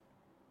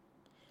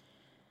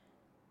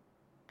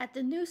At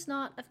the Noose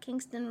Knot of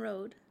Kingston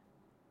Road,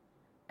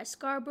 a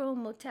Scarborough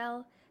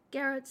motel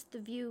garrots the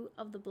view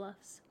of the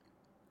bluffs.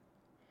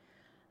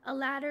 A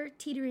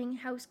ladder-teetering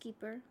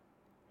housekeeper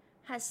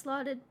has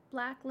slotted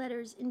black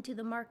letters into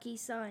the marquee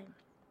sign.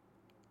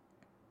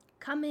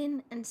 Come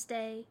in and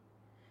stay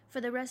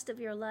for the rest of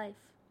your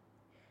life.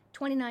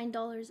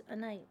 $29 a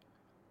night.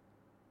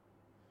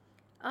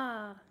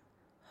 Ah,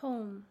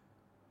 home.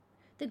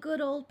 The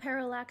good old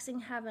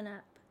parallaxing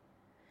Havanap.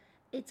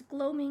 Its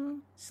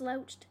gloaming,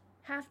 slouched,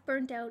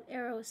 half-burnt-out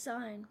arrow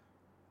sign.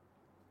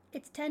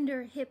 Its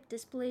tender hip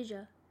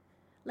dysplasia,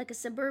 like a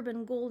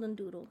suburban golden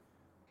doodle.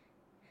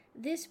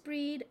 This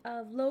breed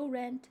of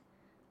low-rent,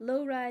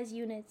 low-rise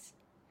units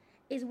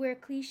is where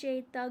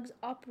cliched thugs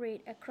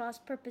operate at cross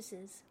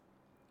purposes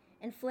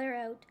and flare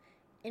out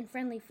in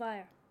friendly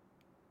fire.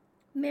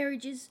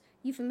 Marriages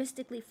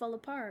euphemistically fall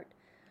apart,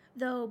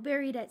 though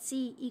buried at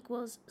sea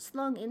equals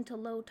slung into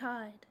low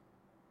tide.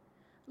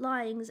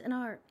 Lying's an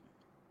art.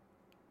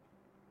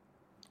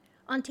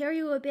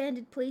 Ontario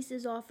Abandoned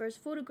Places offers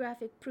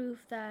photographic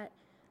proof that,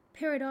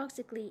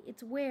 paradoxically,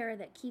 it's wear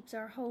that keeps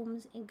our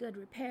homes in good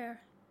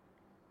repair,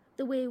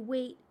 the way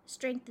weight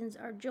strengthens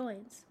our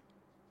joints.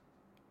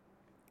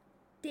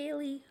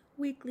 Daily,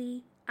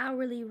 weekly,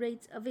 hourly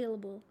rates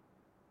available.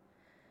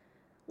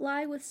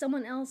 Lie with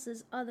someone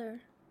else's other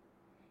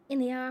in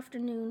the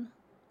afternoon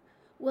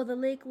while the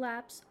lake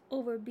laps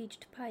over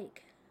beached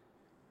pike.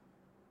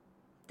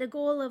 The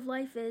goal of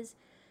life is,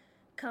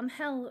 come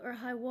hell or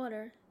high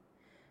water,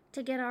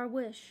 to get our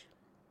wish.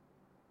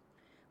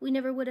 We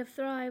never would have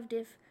thrived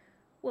if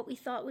what we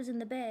thought was in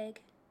the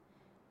bag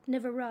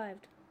never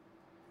arrived.